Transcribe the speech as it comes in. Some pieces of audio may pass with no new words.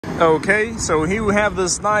Okay, so here we have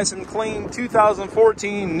this nice and clean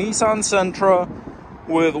 2014 Nissan Sentra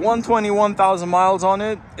with 121,000 miles on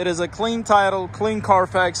it. It is a clean title, clean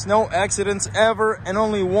Carfax, no accidents ever, and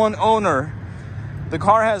only one owner. The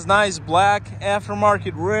car has nice black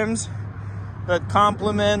aftermarket rims that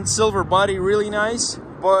complement silver body, really nice.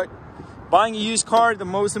 But buying a used car, the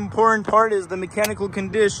most important part is the mechanical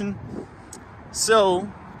condition. So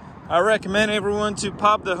I recommend everyone to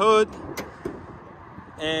pop the hood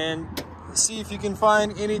and see if you can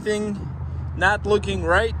find anything not looking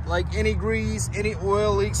right, like any grease, any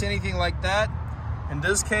oil leaks, anything like that. In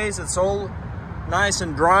this case, it's all nice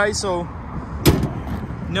and dry, so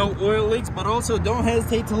no oil leaks. But also don't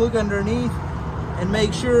hesitate to look underneath and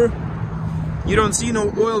make sure you don't see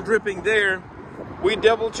no oil dripping there. We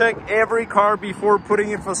double check every car before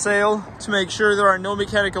putting it for sale to make sure there are no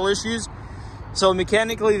mechanical issues. So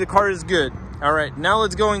mechanically the car is good. All right, now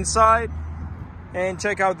let's go inside and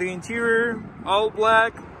check out the interior. All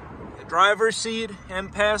black, driver's seat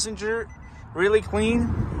and passenger, really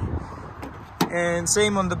clean. And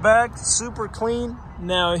same on the back, super clean.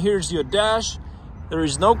 Now here's your dash. There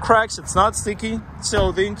is no cracks, it's not sticky.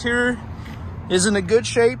 So the interior is in a good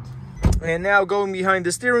shape. And now going behind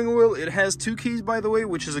the steering wheel, it has 2 keys, by the way,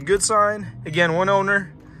 which is a good sign. Again, one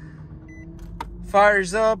owner.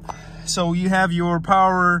 Fires up. So you have your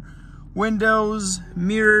power windows,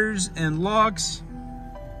 mirrors, and locks.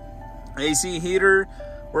 AC heater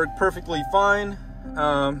worked perfectly fine.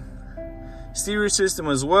 Stereo system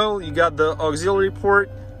as well. You got the auxiliary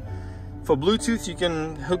port. For Bluetooth, you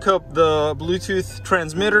can hook up the Bluetooth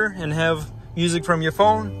transmitter and have music from your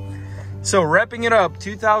phone. So wrapping it up,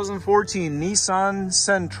 2014 Nissan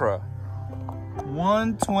Sentra.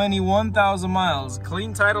 121,000 miles.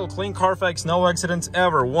 Clean title, clean Carfax, no accidents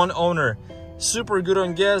ever. One owner. Super good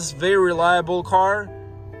on gas, very reliable car.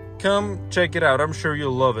 Come check it out. I'm sure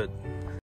you'll love it.